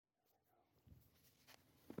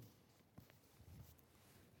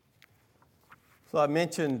So I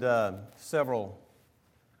mentioned several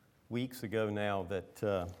weeks ago now that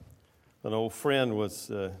an old friend was,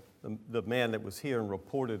 the man that was here and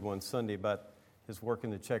reported one Sunday about his work in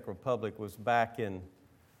the Czech Republic was back in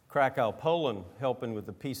Krakow, Poland, helping with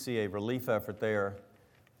the PCA relief effort there.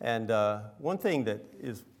 And one thing that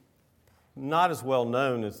is not as well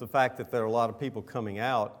known is the fact that there are a lot of people coming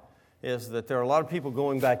out, is that there are a lot of people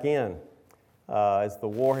going back in. As the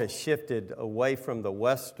war has shifted away from the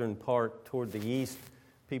western part toward the east,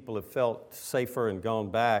 people have felt safer and gone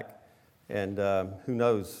back, and who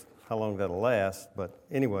knows how long that'll last. But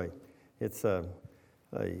anyway, it's a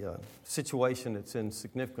situation that's in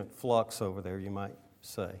significant flux over there, you might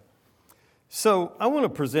say. So I want to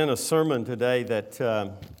present a sermon today that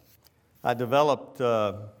I developed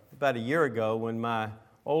about a year ago when my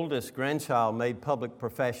oldest grandchild made public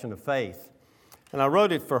profession of faith. And I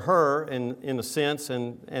wrote it for her in a sense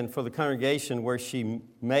and for the congregation where she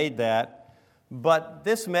made that. But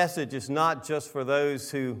this message is not just for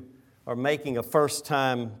those who are making a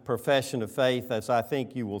first-time profession of faith, as I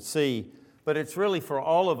think you will see, but it's really for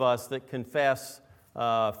all of us that confess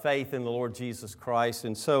faith in the Lord Jesus Christ.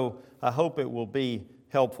 And so I hope it will be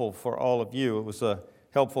helpful for all of you. It was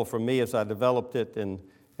helpful for me as I developed it.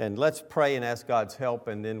 And let's pray and ask God's help,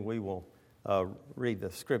 and then we will read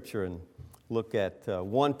the Scripture and look at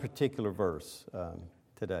one particular verse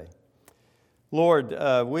today. Lord,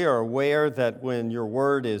 we are aware that when your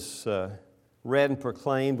word is read and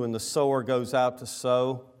proclaimed, when the sower goes out to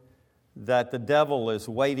sow, that the devil is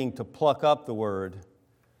waiting to pluck up the word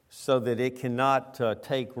so that it cannot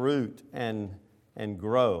take root and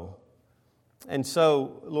grow. And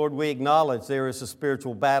so, Lord, we acknowledge there is a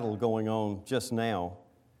spiritual battle going on just now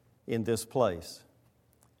in this place.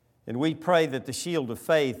 And we pray that the shield of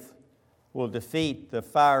faith will defeat the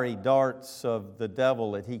fiery darts of the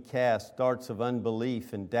devil that he casts, darts of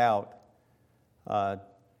unbelief and doubt,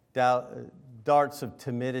 darts of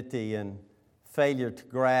timidity and failure to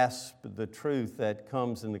grasp the truth that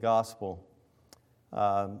comes in the gospel.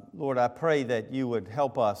 Lord, I pray that you would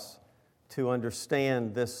help us to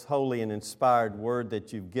understand this holy and inspired word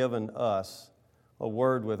that you've given us, a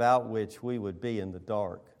word without which we would be in the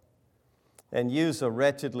dark. And use a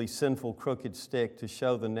wretchedly sinful crooked stick to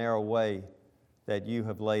show the narrow way that you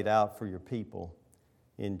have laid out for your people.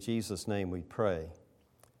 In Jesus' name we pray.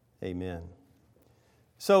 Amen.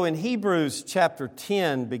 So in Hebrews chapter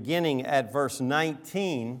 10, beginning at verse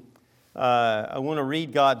 19, I want to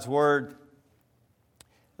read God's word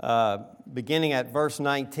beginning at verse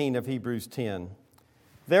 19 of Hebrews 10.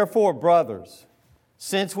 Therefore, brothers,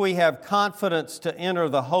 since we have confidence to enter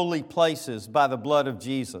the holy places by the blood of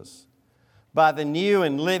Jesus, by the new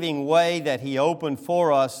and living way that he opened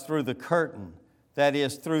for us through the curtain, that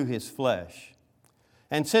is, through his flesh.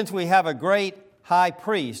 And since we have a great high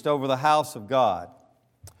priest over the house of God,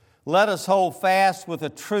 let us hold fast with a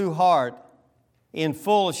true heart in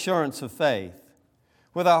full assurance of faith,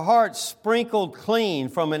 with our hearts sprinkled clean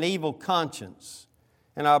from an evil conscience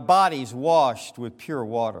and our bodies washed with pure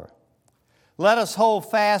water. Let us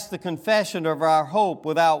hold fast the confession of our hope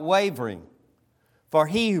without wavering, for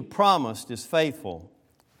he who promised is faithful.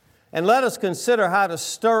 And let us consider how to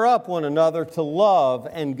stir up one another to love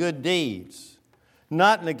and good deeds,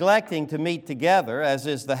 not neglecting to meet together, as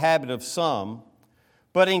is the habit of some,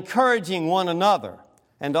 but encouraging one another,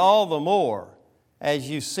 and all the more as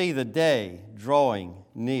you see the day drawing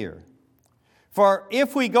near. For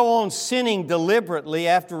if we go on sinning deliberately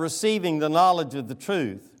after receiving the knowledge of the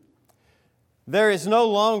truth, there no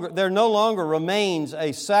longer remains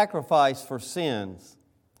a sacrifice for sins,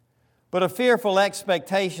 but a fearful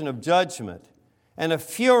expectation of judgment and a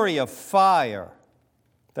fury of fire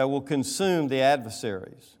that will consume the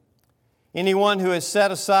adversaries. Anyone who has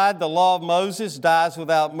set aside the law of Moses dies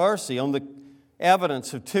without mercy on the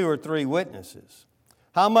evidence of 2 or 3 witnesses.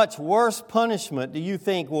 How much worse punishment do you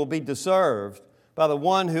think will be deserved by the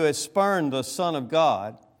one who has spurned the Son of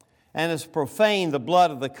God and has profaned the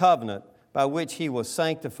blood of the covenant by which he was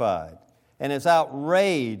sanctified, and has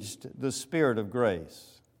outraged the Spirit of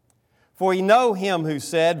grace? For ye know him who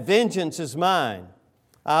said, vengeance is mine,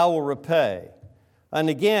 I will repay. And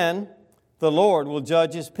again, the Lord will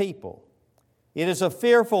judge his people. It is a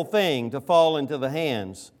fearful thing to fall into the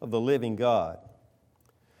hands of the living God.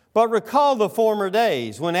 But recall the former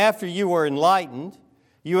days when after you were enlightened,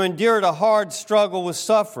 you endured a hard struggle with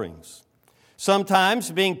sufferings,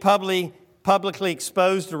 sometimes being publicly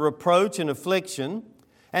exposed to reproach and affliction,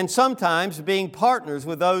 and sometimes being partners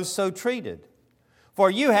with those so treated. For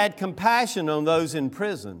you had compassion on those in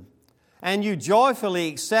prison, and you joyfully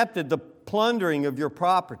accepted the plundering of your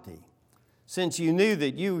property, since you knew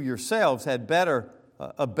that you yourselves had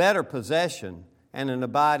a better possession and an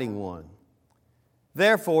abiding one.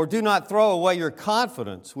 Therefore, do not throw away your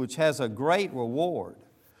confidence, which has a great reward.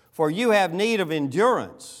 For you have need of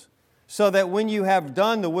endurance, so that when you have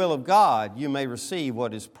done the will of God, you may receive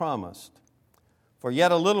what is promised. For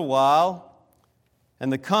yet a little while,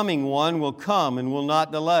 and the coming one will come and will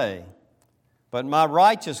not delay. But my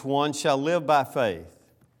righteous one shall live by faith.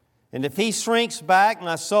 And if he shrinks back,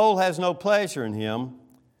 my soul has no pleasure in him.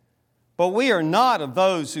 But we are not of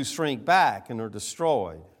those who shrink back and are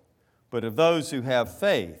destroyed, but of those who have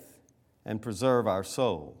faith and preserve our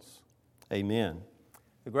souls. Amen.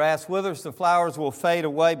 The grass withers, the flowers will fade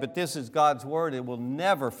away, but this is God's word. It will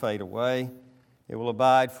never fade away. It will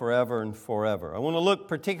abide forever and forever. I want to look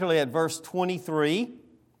particularly at verse 23.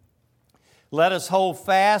 Let us hold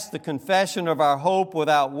fast the confession of our hope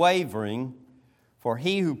without wavering, for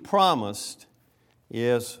he who promised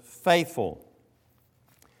is faithful.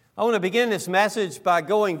 I want to begin this message by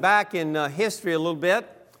going back in history a little bit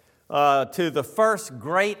to the first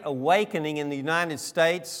Great Awakening in the United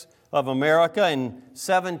States of America in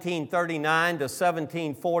 1739 to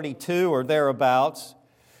 1742 or thereabouts.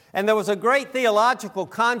 And there was a great theological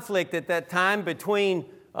conflict at that time between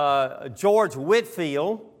George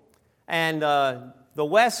Whitefield and the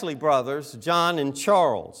Wesley brothers, John and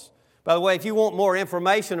Charles. By the way, if you want more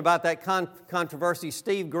information about that controversy,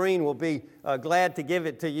 Steve Green will be glad to give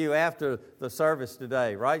it to you after the service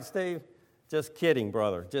today. Right, Steve? Just kidding,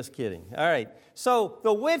 brother. Just kidding. All right. So the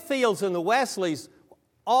Whitefields and the Wesleys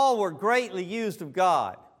all were greatly used of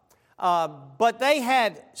God. But they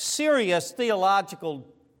had serious theological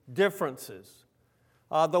differences.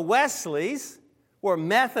 The Wesleys were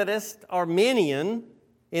Methodist Arminian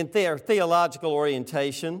in their theological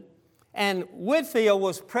orientation, and Whitefield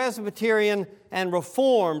was Presbyterian and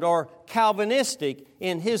Reformed or Calvinistic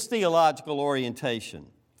in his theological orientation.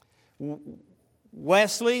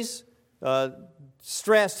 Wesley's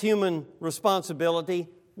stressed human responsibility.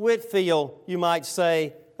 Whitefield, you might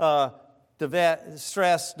say,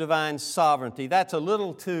 stressed divine sovereignty. That's a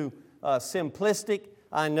little too simplistic,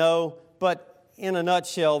 I know, but in a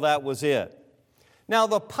nutshell, that was it. Now,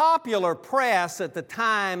 the popular press at the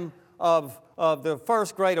time of the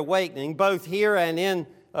First Great Awakening, both here and in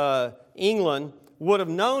England, would have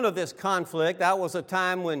known of this conflict. That was a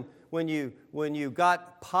time when you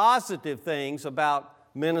got positive things about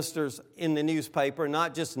ministers in the newspaper,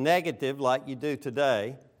 not just negative like you do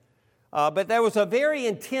today. But there was a very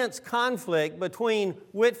intense conflict between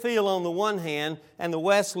Whitefield on the one hand and the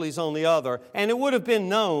Wesleys on the other, and it would have been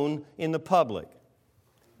known in the public.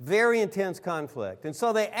 Very intense conflict. And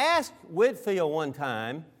so they asked Whitefield one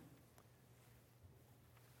time,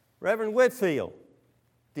 Reverend Whitefield,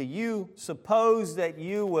 do you suppose that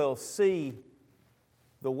you will see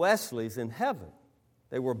the Wesleys in heaven?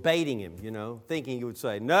 They were baiting him, thinking he would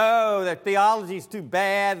say, no, their theology's too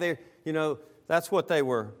bad. That's what they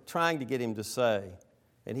were trying to get him to say.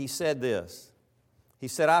 And he said this. He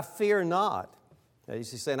said, I fear not. He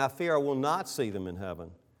said, I fear I will not see them in heaven.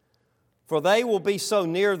 For they will be so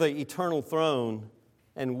near the eternal throne,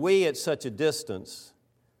 and we at such a distance,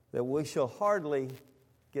 that we shall hardly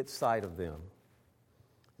get sight of them.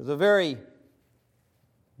 It's a very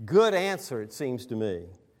good answer, it seems to me,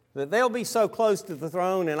 that they'll be so close to the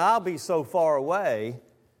throne and I'll be so far away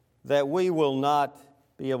that we will not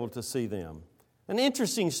be able to see them. An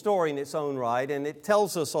interesting story in its own right, and it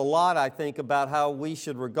tells us a lot, I think, about how we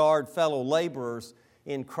should regard fellow laborers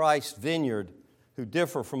in Christ's vineyard who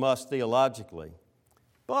differ from us theologically.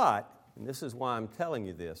 But, and this is why I'm telling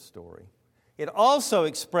you this story, it also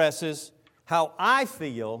expresses how I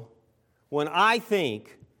feel when I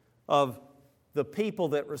think of the people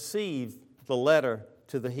that received the letter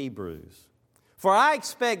to the Hebrews. For I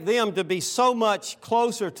expect them to be so much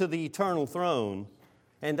closer to the eternal throne,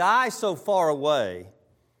 and I so far away,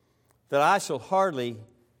 that I shall hardly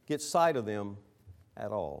get sight of them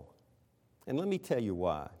at all. And let me tell you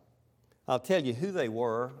why. I'll tell you who they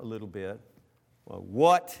were a little bit,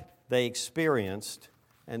 what they experienced,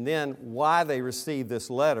 and then why they received this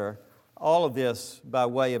letter. All of this by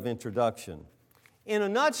way of introduction. In a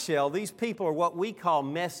nutshell, these people are what we call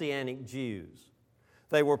Messianic Jews.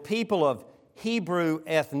 They were people of Hebrew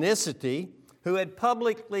ethnicity who had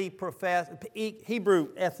publicly professed,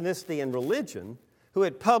 Hebrew ethnicity and religion, who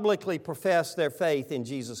had publicly professed their faith in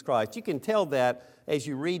Jesus Christ. You can tell that as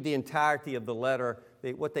you read the entirety of the letter,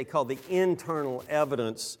 what they call the internal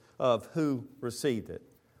evidence of who received it.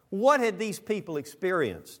 What had these people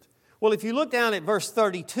experienced? Well, if you look down at verse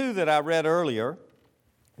 32 that I read earlier,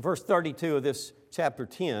 verse 32 of this chapter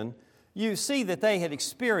 10, you see that they had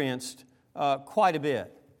experienced quite a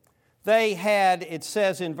bit. They had, it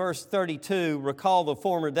says in verse 32, recall the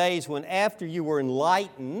former days when after you were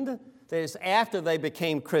enlightened, that is, after they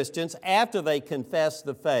became Christians, after they confessed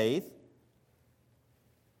the faith,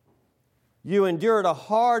 you endured a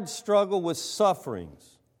hard struggle with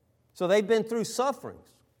sufferings. So they've been through sufferings,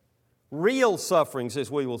 real sufferings, as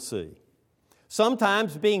we will see.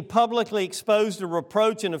 Sometimes being publicly exposed to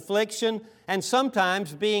reproach and affliction, and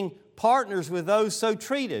sometimes being partners with those so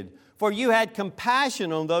treated. For you had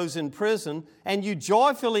compassion on those in prison, and you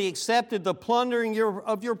joyfully accepted the plundering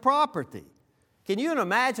of your property. Can you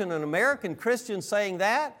imagine an American Christian saying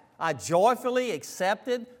that? I joyfully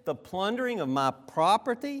accepted the plundering of my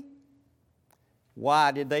property?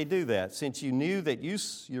 Why did they do that? Since you knew that you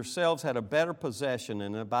yourselves had a better possession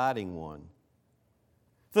and an abiding one.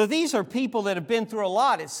 So these are people that have been through a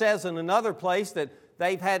lot. It says in another place that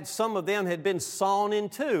some of them had been sawn in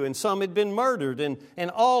two, and some had been murdered,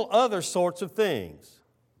 and all other sorts of things.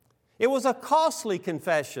 It was a costly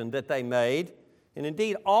confession that they made, and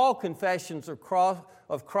indeed all confessions of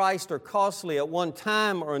Christ are costly at one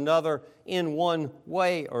time or another, in one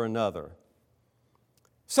way or another.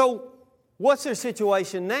 So, what's their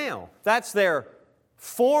situation now? That's their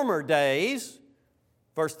former days.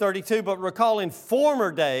 Verse 32, but recall in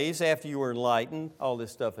former days, after you were enlightened, all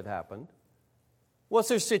this stuff had happened. What's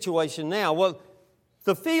their situation now? Well,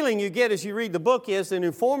 the feeling you get as you read the book is that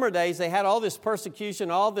in former days they had all this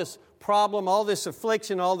persecution, all this problem, all this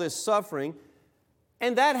affliction, all this suffering,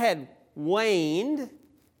 and that had waned.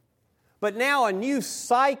 But now a new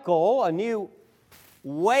cycle, a new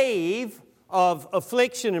wave of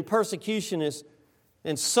affliction and persecution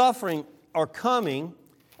and suffering are coming,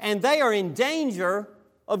 and they are in danger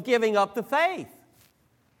of giving up the faith.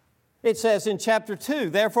 It says in chapter 2,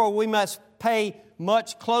 therefore we must pay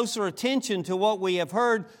much closer attention to what we have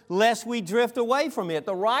heard, lest we drift away from it.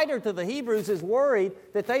 The writer to the Hebrews is worried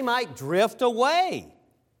that they might drift away.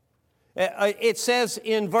 It says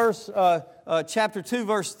in chapter 2,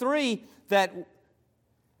 verse 3, that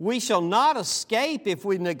we shall not escape if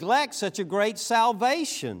we neglect such a great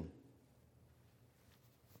salvation.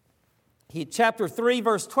 Chapter 3,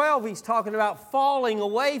 verse 12, he's talking about falling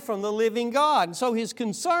away from the living God. And so his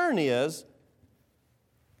concern is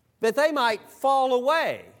that they might fall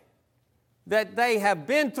away, that they have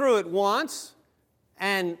been through it once,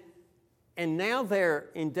 and now they're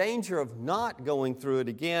in danger of not going through it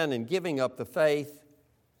again and giving up the faith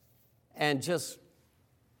and just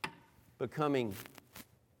becoming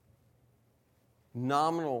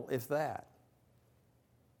nominal, if that.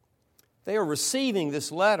 They are receiving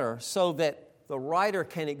this letter so that the writer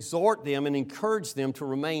can exhort them and encourage them to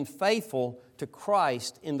remain faithful to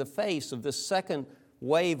Christ in the face of this second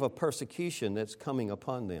wave of persecution that's coming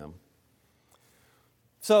upon them.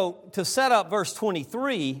 So, to set up verse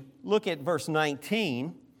 23, look at verse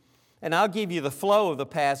 19, and I'll give you the flow of the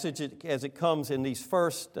passage as it comes in this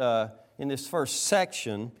first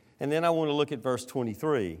section, and then I want to look at verse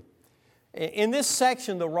 23. In this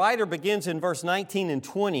section, the writer begins in verse 19 and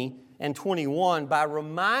 20 and 21 by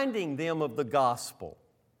reminding them of the gospel,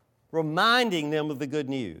 reminding them of the good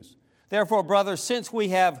news. Therefore, brothers, since we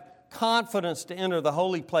have confidence to enter the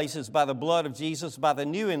holy places by the blood of Jesus, by the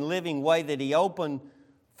new and living way that He opened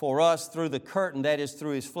for us through the curtain, that is,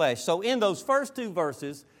 through His flesh. So in those first two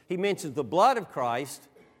verses, he mentions the blood of Christ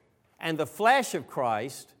and the flesh of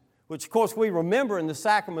Christ, which, of course, we remember in the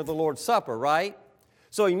sacrament of the Lord's Supper, right?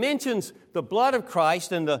 So he mentions the blood of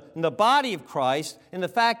Christ and the body of Christ and the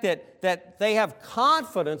fact that they have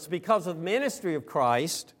confidence because of the ministry of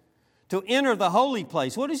Christ to enter the holy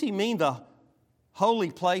place. What does he mean, the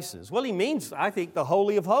holy places? Well, he means, I think, the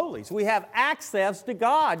Holy of Holies. We have access to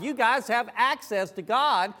God. You guys have access to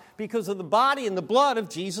God because of the body and the blood of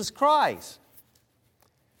Jesus Christ.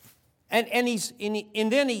 And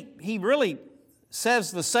then he really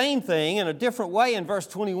says the same thing in a different way in verse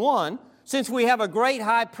 21. Since we have a great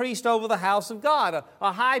high priest over the house of God,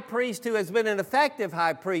 a high priest who has been an effective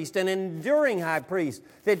high priest, an enduring high priest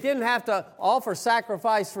that didn't have to offer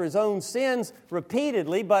sacrifice for his own sins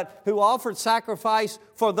repeatedly, but who offered sacrifice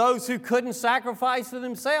for those who couldn't sacrifice for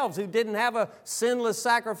themselves, who didn't have a sinless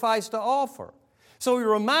sacrifice to offer. So he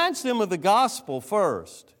reminds them of the gospel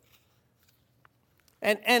first.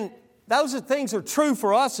 And those things are true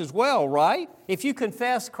for us as well, right? If you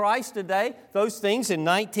confess Christ today, those things in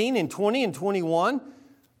 19 and 20 and 21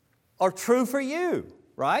 are true for you,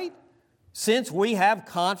 right? Since we have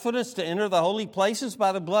confidence to enter the holy places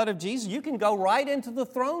by the blood of Jesus, you can go right into the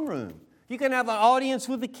throne room. You can have an audience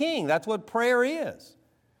with the King. That's what prayer is.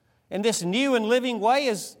 And this new and living way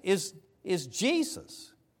is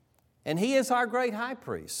Jesus. And He is our great high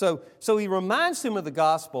priest. So He reminds them of the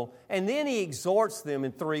gospel, and then He exhorts them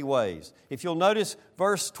in three ways. If you'll notice,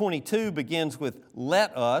 verse 22 begins with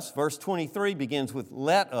let us. Verse 23 begins with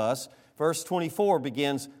let us. Verse 24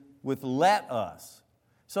 begins with let us.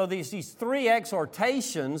 So these three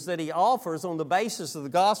exhortations that He offers on the basis of the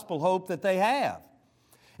gospel hope that they have.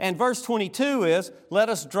 And verse 22 is, let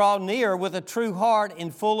us draw near with a true heart in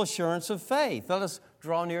full assurance of faith. Let us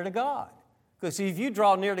draw near to God. Because if you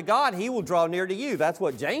draw near to God, He will draw near to you. That's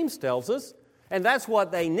what James tells us. And that's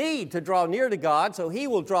what they need to draw near to God, so He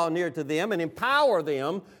will draw near to them and empower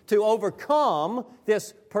them to overcome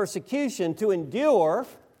this persecution, to endure,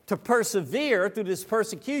 to persevere through this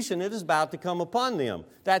persecution that is about to come upon them.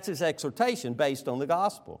 That's His exhortation based on the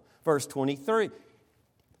gospel. Verse 23.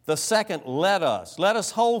 The second, let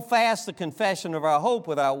us hold fast the confession of our hope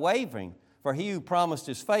without wavering, for He who promised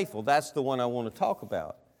is faithful. That's the one I want to talk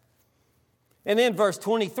about. And then verse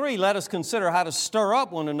 23, let us consider how to stir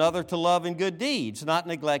up one another to love and good deeds, not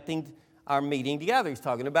neglecting our meeting together. He's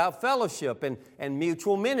talking about fellowship and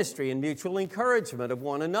mutual ministry and mutual encouragement of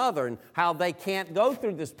one another and how they can't go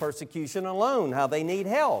through this persecution alone, how they need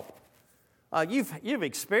help. You've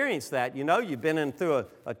experienced that. You know, you've been through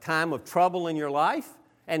a time of trouble in your life,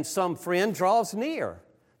 and some friend draws near.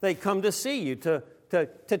 They come to see you, to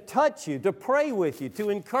touch you, to pray with you,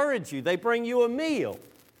 to encourage you. They bring you a meal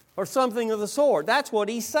or something of the sort. That's what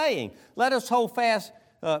he's saying. Let us hold fast,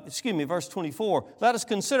 verse 24. Let us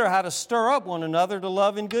consider how to stir up one another to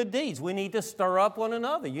love and good deeds. We need to stir up one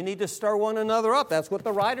another. You need to stir one another up. That's what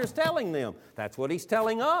the writer's telling them. That's what he's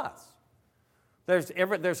telling us.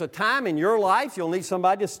 There's a time in your life you'll need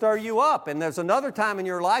somebody to stir you up, and there's another time in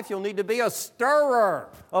your life you'll need to be a stirrer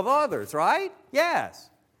of others, right? Yes.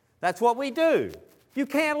 That's what we do. You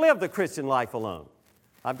can't live the Christian life alone.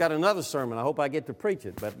 I've got another sermon. I hope I get to preach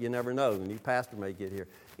it, but you never know. The new pastor may get here.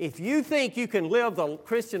 If you think you can live the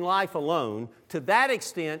Christian life alone, to that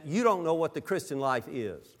extent, you don't know what the Christian life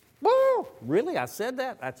is. Woo! Really? I said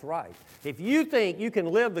that? That's right. If you think you can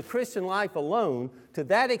live the Christian life alone, to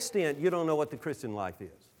that extent, you don't know what the Christian life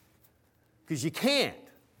is. Because you can't.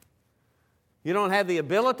 You don't have the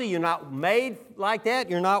ability. You're not made like that.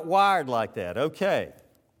 You're not wired like that. Okay.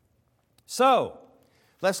 So,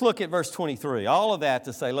 let's look at verse 23. All of that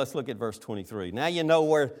to say, let's look at verse 23. Now you know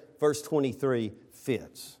where verse 23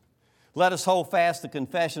 fits. Let us hold fast the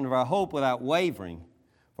confession of our hope without wavering,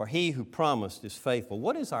 for He who promised is faithful.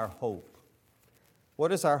 What is our hope?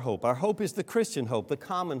 What is our hope? Our hope is the Christian hope, the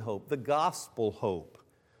common hope, the gospel hope.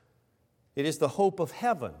 It is the hope of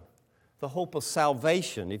heaven, the hope of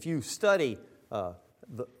salvation. If you study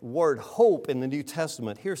the word hope in the New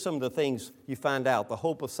Testament, here's some of the things you find out. The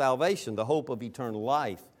hope of salvation, the hope of eternal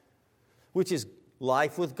life, which is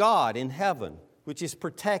life with God in heaven, which is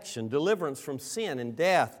protection, deliverance from sin and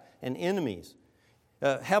death and enemies.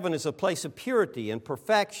 Heaven is a place of purity and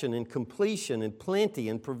perfection and completion and plenty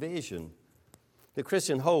and provision. The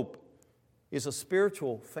Christian hope is a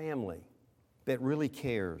spiritual family that really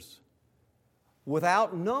cares.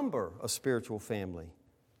 Without number, a spiritual family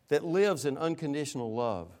that lives in unconditional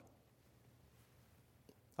love.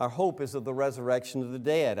 Our hope is of the resurrection of the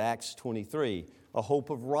dead, Acts 23. A hope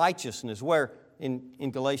of righteousness, where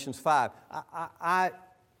in Galatians 5,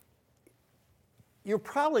 you're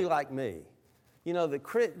probably like me. You know,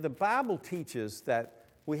 the Bible teaches that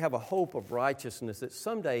we have a hope of righteousness, that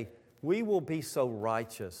someday we will be so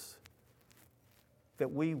righteous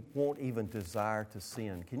that we won't even desire to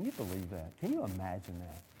sin. Can you believe that? Can you imagine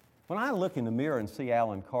that? When I look in the mirror and see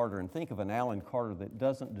Alan Carter and think of an Alan Carter that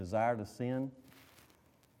doesn't desire to sin,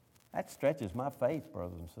 that stretches my faith,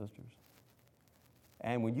 brothers and sisters.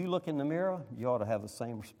 And when you look in the mirror, you ought to have the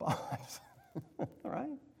same response. Right?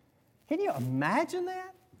 Can you imagine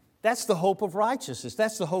that? That's the hope of righteousness.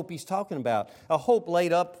 That's the hope he's talking about. A hope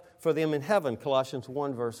laid up for them in heaven, Colossians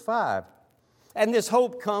 1, verse 5. And this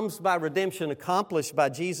hope comes by redemption accomplished by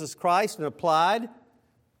Jesus Christ and applied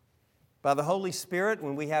by the Holy Spirit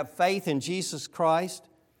when we have faith in Jesus Christ.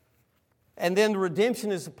 And then the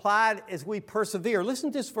redemption is applied as we persevere.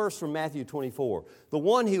 Listen to this verse from Matthew 24. The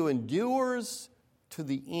one who endures to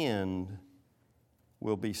the end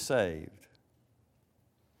will be saved.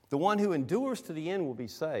 The one who endures to the end will be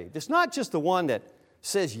saved. It's not just the one that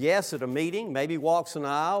says yes at a meeting, maybe walks an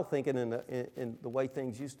aisle thinking in the way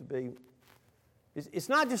things used to be. It's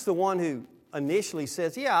not just the one who initially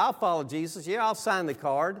says, yeah, I'll follow Jesus. Yeah, I'll sign the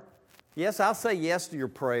card. Yes, I'll say yes to your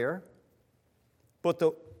prayer. But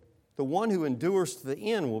the one who endures to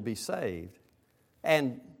the end will be saved.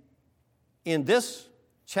 And in this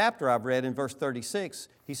chapter I've read in verse 36,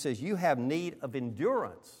 he says, you have need of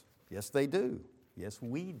endurance. Yes, they do. Yes,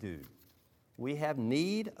 we do. We have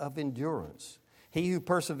need of endurance. He who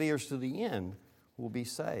perseveres to the end will be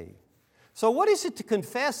saved. So what is it to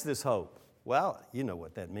confess this hope? Well, you know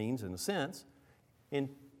what that means in a sense. In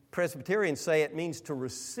Presbyterians say it means to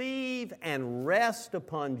receive and rest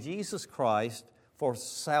upon Jesus Christ for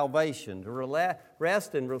salvation, to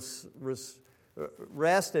rest and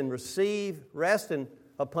receive,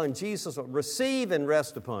 upon Jesus, receive and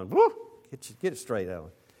rest upon. Woo! Get it straight,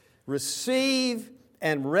 Alan. Receive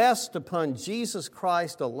and rest upon Jesus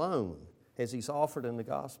Christ alone as He's offered in the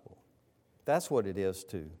gospel. That's what it is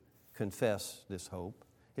to confess this hope.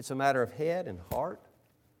 It's a matter of head and heart.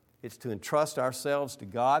 It's to entrust ourselves to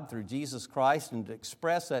God through Jesus Christ and to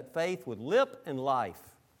express that faith with lip and life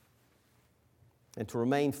and to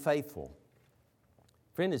remain faithful.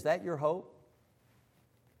 Friend, is that your hope?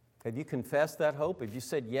 Have you confessed that hope? Have you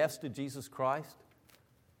said yes to Jesus Christ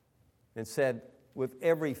and said, with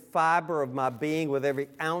every fiber of my being, with every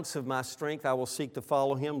ounce of my strength, I will seek to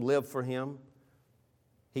follow Him, live for Him.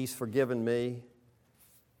 He's forgiven me.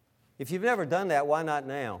 If you've never done that, why not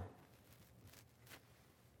now?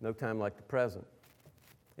 No time like the present.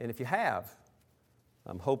 And if you have,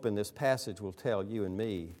 I'm hoping this passage will tell you and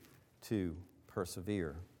me to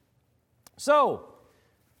persevere. So,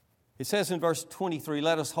 it says in verse 23,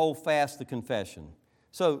 let us hold fast the confession.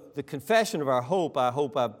 So, the confession of our hope, I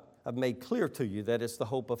hope I've made clear to you that it's the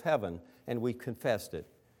hope of heaven, and we confessed it.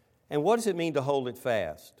 And what does it mean to hold it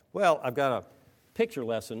fast? Well, I've got a picture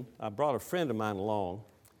lesson. I brought a friend of mine along.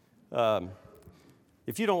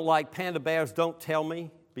 If you don't like panda bears, don't tell me,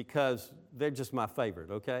 because they're just my favorite,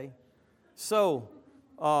 okay? So,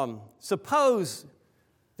 suppose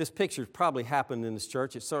this picture probably happened in this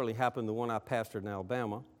church. It certainly happened the one I pastored in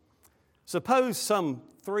Alabama. Suppose some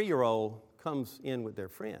 3-year-old comes in with their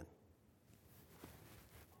friend,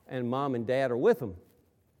 and mom and dad are with them.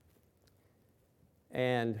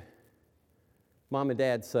 And mom and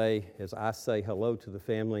dad say, as I say hello to the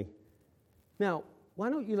family, now, why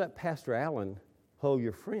don't you let Pastor Allen hold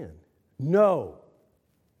your friend? No.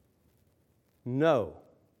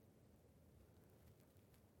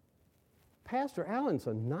 Pastor Allen's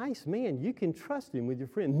a nice man. You can trust him with your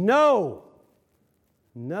friend. No.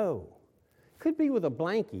 Could be with a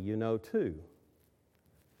blankie, too.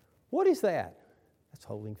 What is that? That's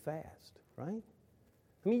holding fast, right?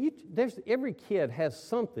 I mean, every kid has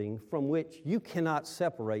something from which you cannot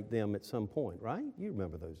separate them at some point, right? You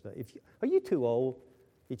remember those days. Are you too old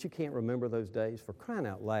that you can't remember those days? For crying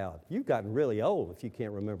out loud, you've gotten really old if you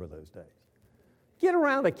can't remember those days. Get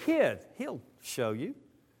around a kid. He'll show you.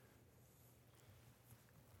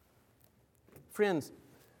 Friends,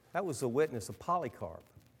 that was the witness of Polycarp.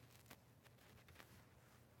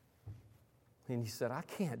 And he said, I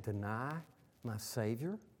can't deny my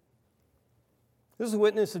Savior. This is the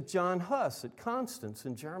witness of John Huss at Constance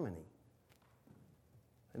in Germany.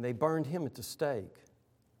 And they burned him at the stake.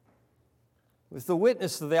 It was the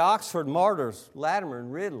witness of the Oxford martyrs, Latimer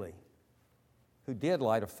and Ridley, who did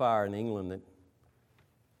light a fire in England that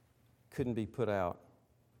couldn't be put out.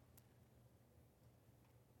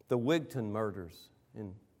 The Wigton martyrs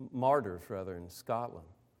in Scotland.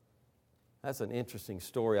 That's an interesting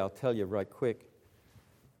story. I'll tell you right quick.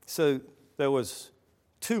 So there was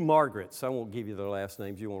 2 Margarets. I won't give you their last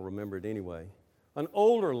names. You won't remember it anyway. An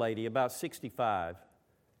older lady, about 65,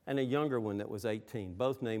 and a younger one that was 18,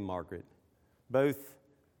 both named Margaret. Both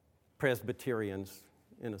Presbyterians,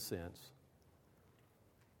 in a sense.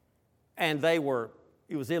 And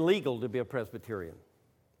it was illegal to be a Presbyterian.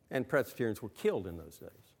 And Presbyterians were killed in those days.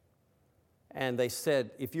 And they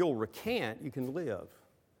said, if you'll recant, you can live.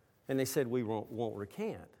 And they said, we won't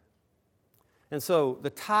recant. And so the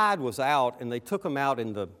tide was out, and they took them out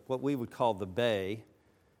in what we would call the bay,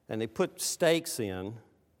 and they put stakes in.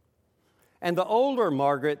 And the older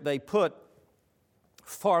Margaret, they put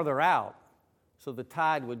farther out, so the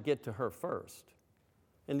tide would get to her first.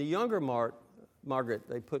 And the younger Margaret,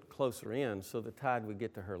 they put closer in, so the tide would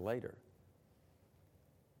get to her later.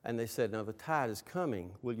 And they said, now the tide is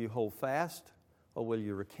coming. Will you hold fast, or will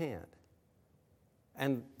you recant?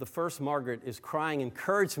 And the first Margaret is crying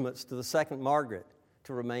encouragements to the second Margaret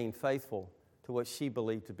to remain faithful to what she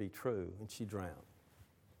believed to be true, and she drowned.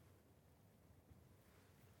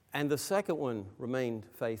 And the second one remained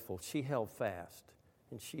faithful. She held fast,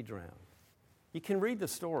 and she drowned. You can read the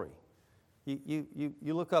story. You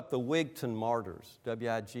look up the Wigton martyrs,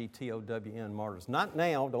 Wigton martyrs. Not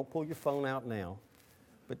now, don't pull your phone out now,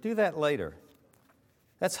 but do that later.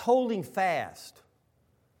 That's holding fast.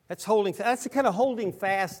 That's the kind of holding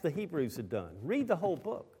fast the Hebrews had done. Read the whole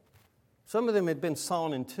book. Some of them had been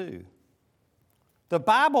sawn in two. The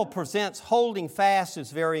Bible presents holding fast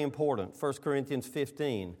as very important, 1 Corinthians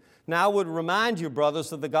 15. Now I would remind you,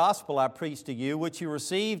 brothers, of the gospel I preached to you, which you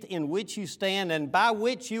received, in which you stand, and by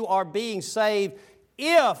which you are being saved,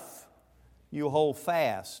 if you hold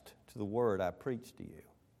fast to the word I preached to you.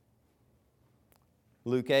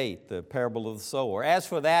 Luke 8, the parable of the sower. As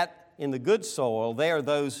for that in the good soil, they are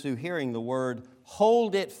those who, hearing the word,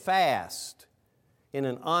 hold it fast in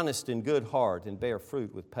an honest and good heart and bear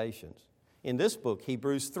fruit with patience. In this book,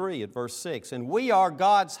 Hebrews 3 at verse 6, and we are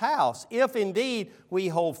God's house, if indeed we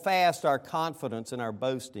hold fast our confidence and our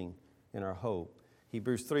boasting and our hope.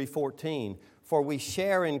 Hebrews 3:14, for we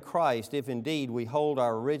share in Christ if indeed we hold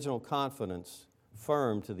our original confidence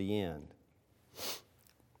firm to the end.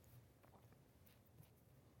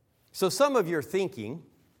 So some of you are thinking,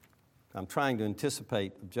 I'm trying to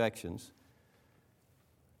anticipate objections,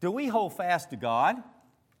 do we hold fast to God,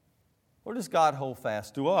 or does God hold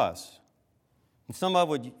fast to us? And some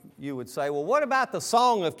of you would say, well, what about the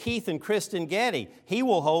song of Keith and Kristen Getty? He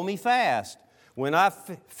will hold me fast. When I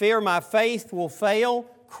fear my faith will fail,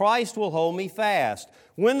 Christ will hold me fast.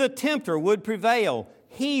 When the tempter would prevail,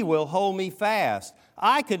 He will hold me fast.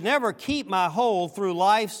 I could never keep my hold through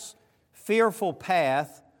life's fearful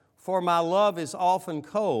path, for my love is often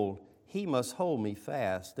cold. He must hold me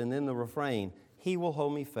fast. And then the refrain, He will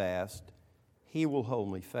hold me fast. He will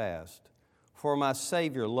hold me fast. For my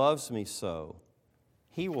Savior loves me so.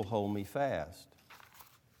 He will hold me fast.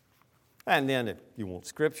 And then if you want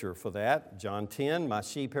scripture for that, John 10, my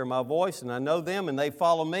sheep hear my voice, and I know them, and they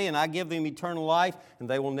follow me, and I give them eternal life, and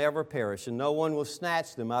they will never perish, and no one will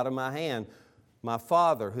snatch them out of my hand. My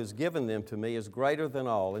Father who's given them to me is greater than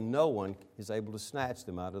all, and no one is able to snatch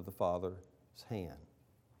them out of the Father's hand.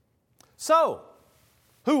 So,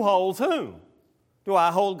 who holds whom? Do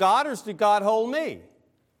I hold God, or does God hold me?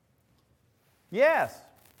 Yes.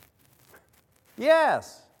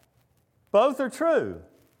 Yes. Both are true.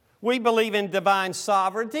 We believe in divine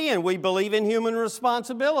sovereignty and we believe in human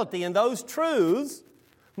responsibility, and those truths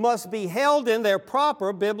must be held in their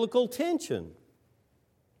proper biblical tension.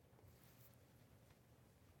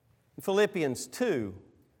 In Philippians 2,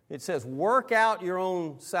 it says, work out your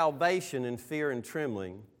own salvation in fear and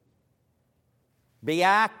trembling. Be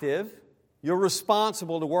active. You're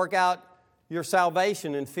responsible to work out your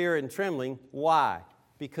salvation in fear and trembling. Why?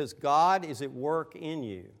 Because God is at work in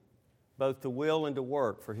you, both to will and to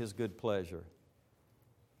work for His good pleasure.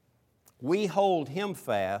 We hold Him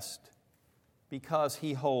fast because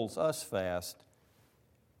He holds us fast.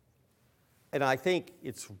 And I think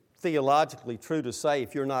it's theologically true to say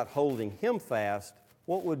if you're not holding Him fast,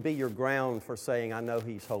 what would be your ground for saying, I know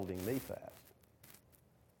He's holding me fast?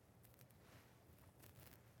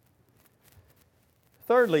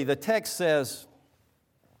 Thirdly, the text says,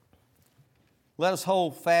 let us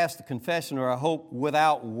hold fast the confession of our hope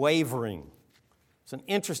without wavering. It's an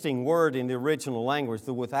interesting word in the original language,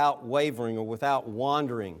 the without wavering or without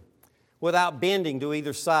wandering, without bending to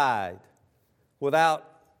either side, without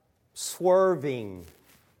swerving.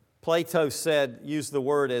 Plato used the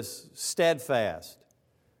word as steadfast.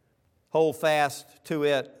 Hold fast to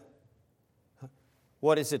it.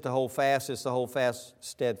 What is it to hold fast? It's to hold fast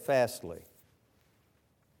steadfastly.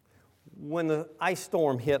 When the ice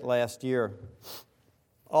storm hit last year,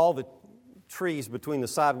 all the trees between the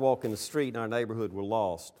sidewalk and the street in our neighborhood were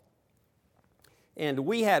lost. And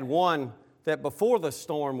we had one that before the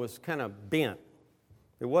storm was kind of bent.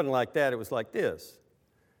 It wasn't like that, it was like this.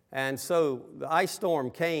 And so the ice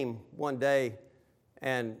storm came one day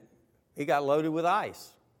and it got loaded with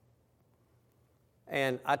ice.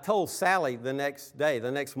 And I told Sally the next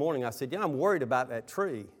morning, I said, I'm worried about that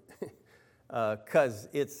tree because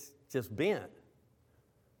it's just bent.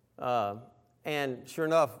 And sure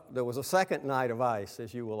enough, there was a second night of ice,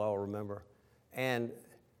 as you will all remember. And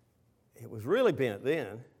it was really bent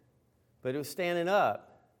then, but it was standing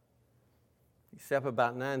up. Except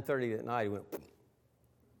about 9:30 at night, it went,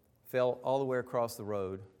 fell all the way across the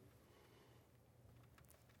road.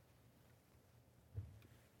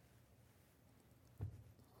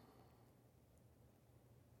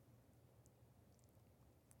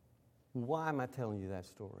 Why am I telling you that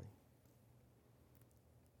story?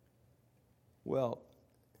 Well,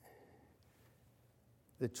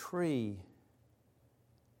 the tree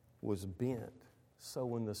was bent, so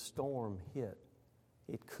when the storm hit,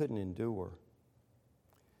 it couldn't endure.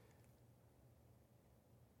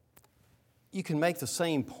 You can make the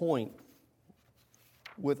same point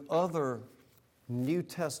with other New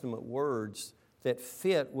Testament words that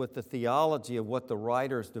fit with the theology of what the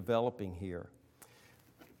writer is developing here.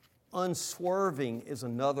 Unswerving is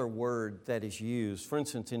another word that is used. For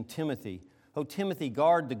instance, in Timothy, O Timothy,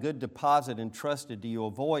 guard the good deposit entrusted to you.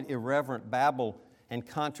 Avoid irreverent babble and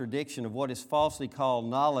contradiction of what is falsely called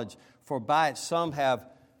knowledge, for by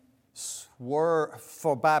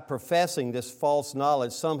professing this false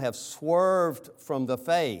knowledge, some have swerved from the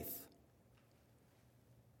faith.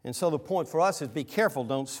 And so the point for us is be careful,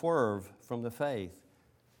 don't swerve from the faith.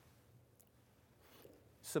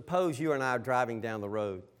 Suppose you and I are driving down the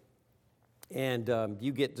road and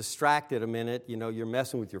you get distracted a minute, you're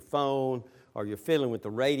messing with your phone or you're fiddling with the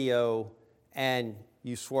radio and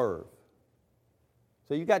you swerve.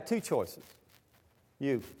 So you've got two choices.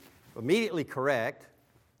 You immediately correct,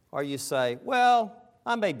 or you say, well,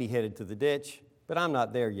 I may be headed to the ditch, but I'm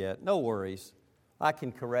not there yet. No worries. I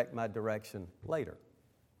can correct my direction later.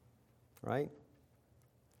 Right?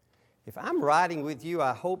 If I'm riding with you,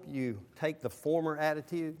 I hope you take the former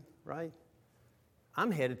attitude, right?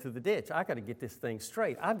 I'm headed to the ditch. I got to get this thing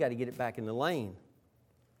straight. I've got to get it back in the lane.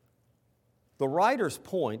 The writer's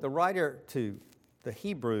point, the writer to the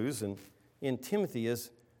Hebrews and in Timothy is,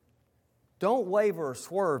 don't waver or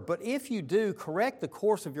swerve, but if you do, correct the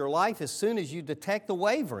course of your life as soon as you detect the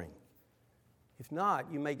wavering. If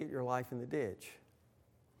not, you may get your life in the ditch.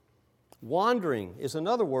 Wandering is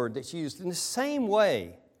another word that's used in the same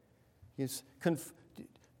way.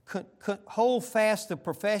 Hold fast the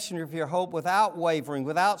profession of your hope without wavering,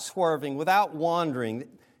 without swerving, without wandering.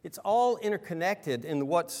 It's all interconnected in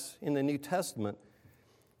what's in the New Testament.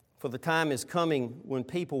 For the time is coming when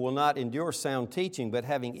people will not endure sound teaching, but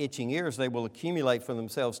having itching ears, they will accumulate for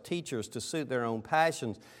themselves teachers to suit their own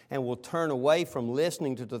passions, and will turn away from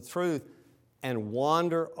listening to the truth and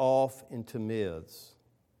wander off into myths.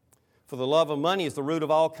 For the love of money is the root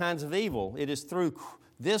of all kinds of evil. It is through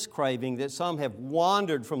this craving that some have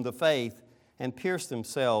wandered from the faith and pierced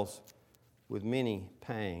themselves with many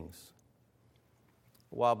pangs.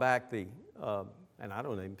 A while back, and I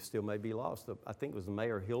don't know, still may be lost, I think it was the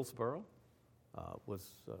mayor of Hillsborough,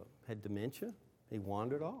 had dementia. He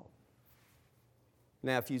wandered off.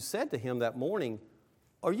 Now, if you said to him that morning,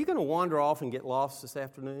 are you going to wander off and get lost this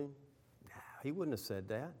afternoon? No, he wouldn't have said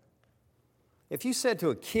that. If you said to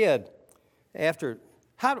a kid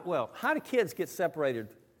how do kids get separated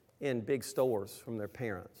in big stores from their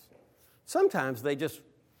parents? Sometimes they just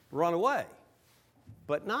run away,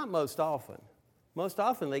 but not most often. Most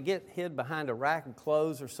often they get hid behind a rack of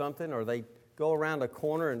clothes or something, or they go around a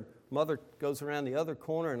corner and mother goes around the other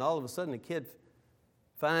corner, and all of a sudden the kid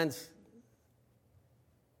finds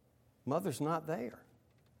mother's not there.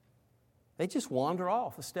 They just wander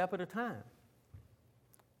off a step at a time.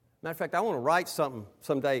 Matter of fact, I want to write something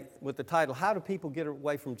someday with the title, How Do People Get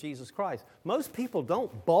Away from Jesus Christ? Most people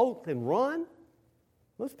don't bolt and run.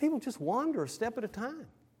 Most people just wander a step at a time.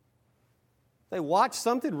 They watch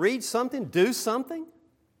something, read something, do something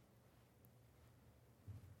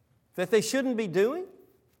that they shouldn't be doing,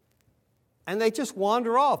 and they just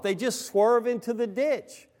wander off. They just swerve into the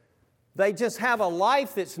ditch. They just have a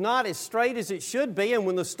life that's not as straight as it should be, and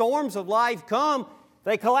when the storms of life come,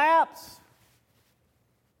 they collapse.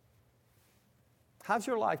 How's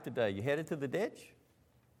your life today? You headed to the ditch?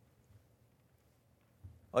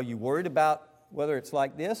 Are you worried about whether it's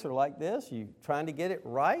like this or like this? Are you trying to get it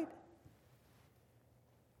right?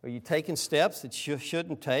 Are you taking steps that you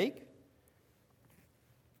shouldn't take?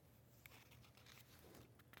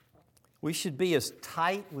 We should be as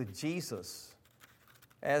tight with Jesus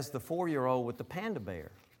as the 4-year-old with the panda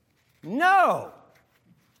bear. No!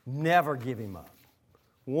 Never give him up.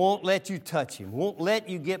 Won't let you touch him. Won't let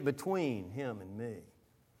you get between him and me.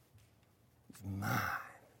 He's mine.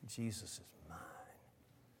 Jesus is mine.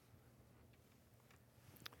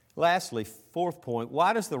 Lastly, fourth point,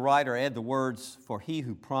 why does the writer add the words, for he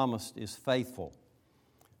who promised is faithful?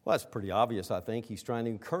 Well, that's pretty obvious, I think. He's trying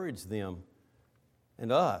to encourage them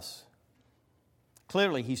and us.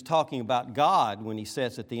 Clearly, he's talking about God when he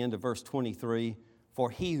says at the end of verse 23,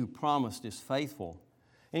 for he who promised is faithful.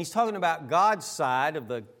 And he's talking about God's side of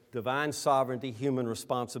the divine sovereignty, human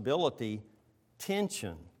responsibility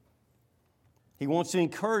tension. He wants to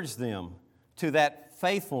encourage them to that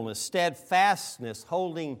faithfulness, steadfastness,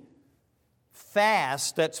 holding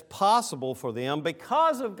fast that's possible for them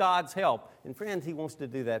because of God's help. And friends, he wants to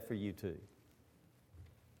do that for you too.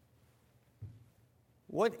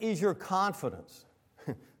 What is your confidence?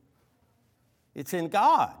 It's in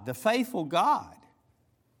God, the faithful God.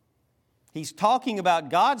 He's talking about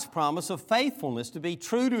God's promise of faithfulness, to be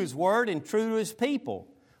true to His Word and true to His people.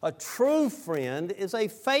 A true friend is a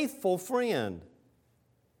faithful friend.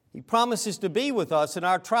 He promises to be with us in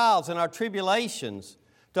our trials and our tribulations,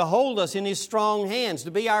 to hold us in His strong hands,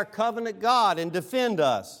 to be our covenant God and defend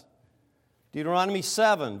us. Deuteronomy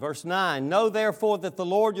 7, verse 9, know therefore that the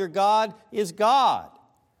Lord your God is God,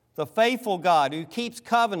 the faithful God who keeps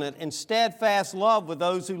covenant and steadfast love with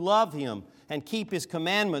those who love Him and keep His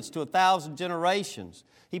commandments to 1,000 generations.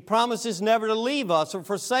 He promises never to leave us or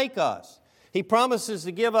forsake us. He promises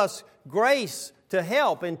to give us grace to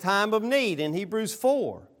help in time of need in Hebrews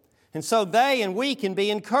 4. And so they and we can be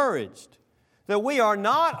encouraged that we are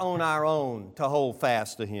not on our own to hold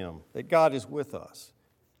fast to Him, that God is with us.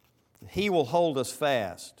 He will hold us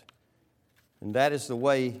fast. And that is the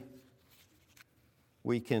way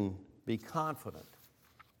we can be confident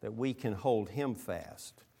that we can hold Him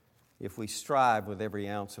fast if we strive with every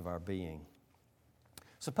ounce of our being.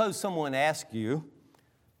 Suppose someone asked you,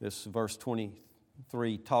 this verse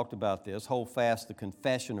 23 talked about this, hold fast the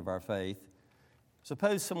confession of our faith.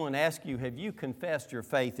 Suppose someone asked you, have you confessed your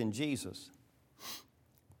faith in Jesus?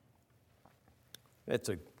 That's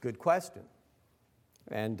a good question.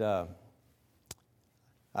 And I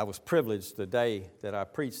was privileged the day that I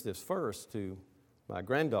preached this verse to my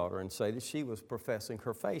granddaughter and say that she was professing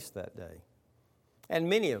her faith that day. And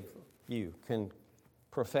many of you can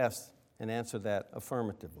profess and answer that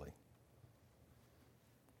affirmatively.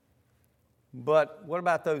 But what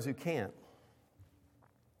about those who can't?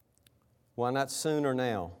 Why not sooner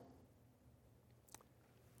now?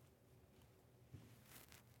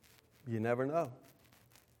 You never know.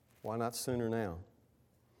 Why not sooner now?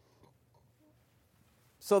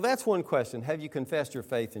 So that's one question. Have you confessed your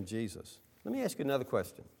faith in Jesus? Let me ask you another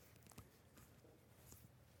question.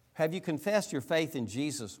 Have you confessed your faith in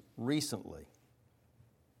Jesus recently?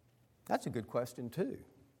 That's a good question too.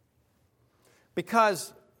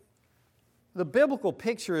 Because the biblical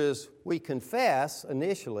picture is we confess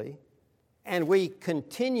initially, and we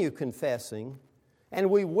continue confessing, and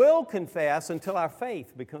we will confess until our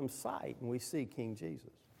faith becomes sight and we see King Jesus.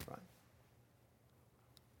 Right?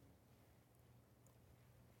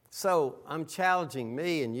 So I'm challenging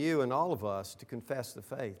me and you and all of us to confess the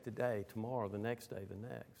faith today, tomorrow, the next day, the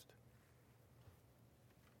next.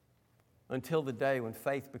 Until the day when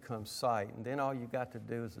faith becomes sight, and then all you got to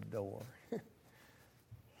do is adore.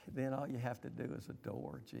 Then all you have to do is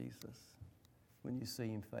adore Jesus when you see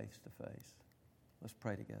Him face to face. Let's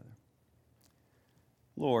pray together.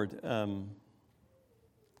 Lord,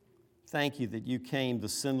 thank You that You came, the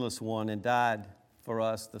sinless one, and died for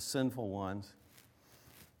us, the sinful ones.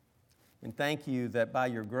 And thank You that by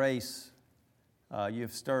Your grace,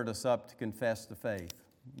 You've stirred us up to confess the faith.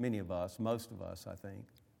 Many of us, most of us, I think.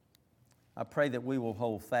 I pray that we will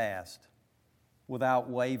hold fast without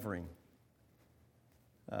wavering,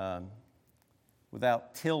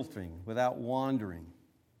 without tilting, without wandering,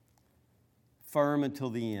 firm until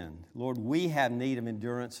the end. Lord, we have need of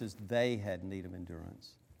endurance as they had need of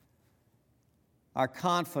endurance. Our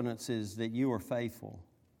confidence is that You are faithful,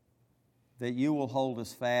 that You will hold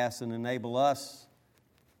us fast and enable us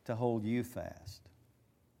to hold You fast.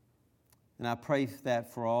 And I pray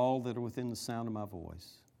that for all that are within the sound of my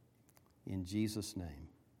voice. In Jesus' name,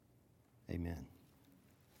 amen.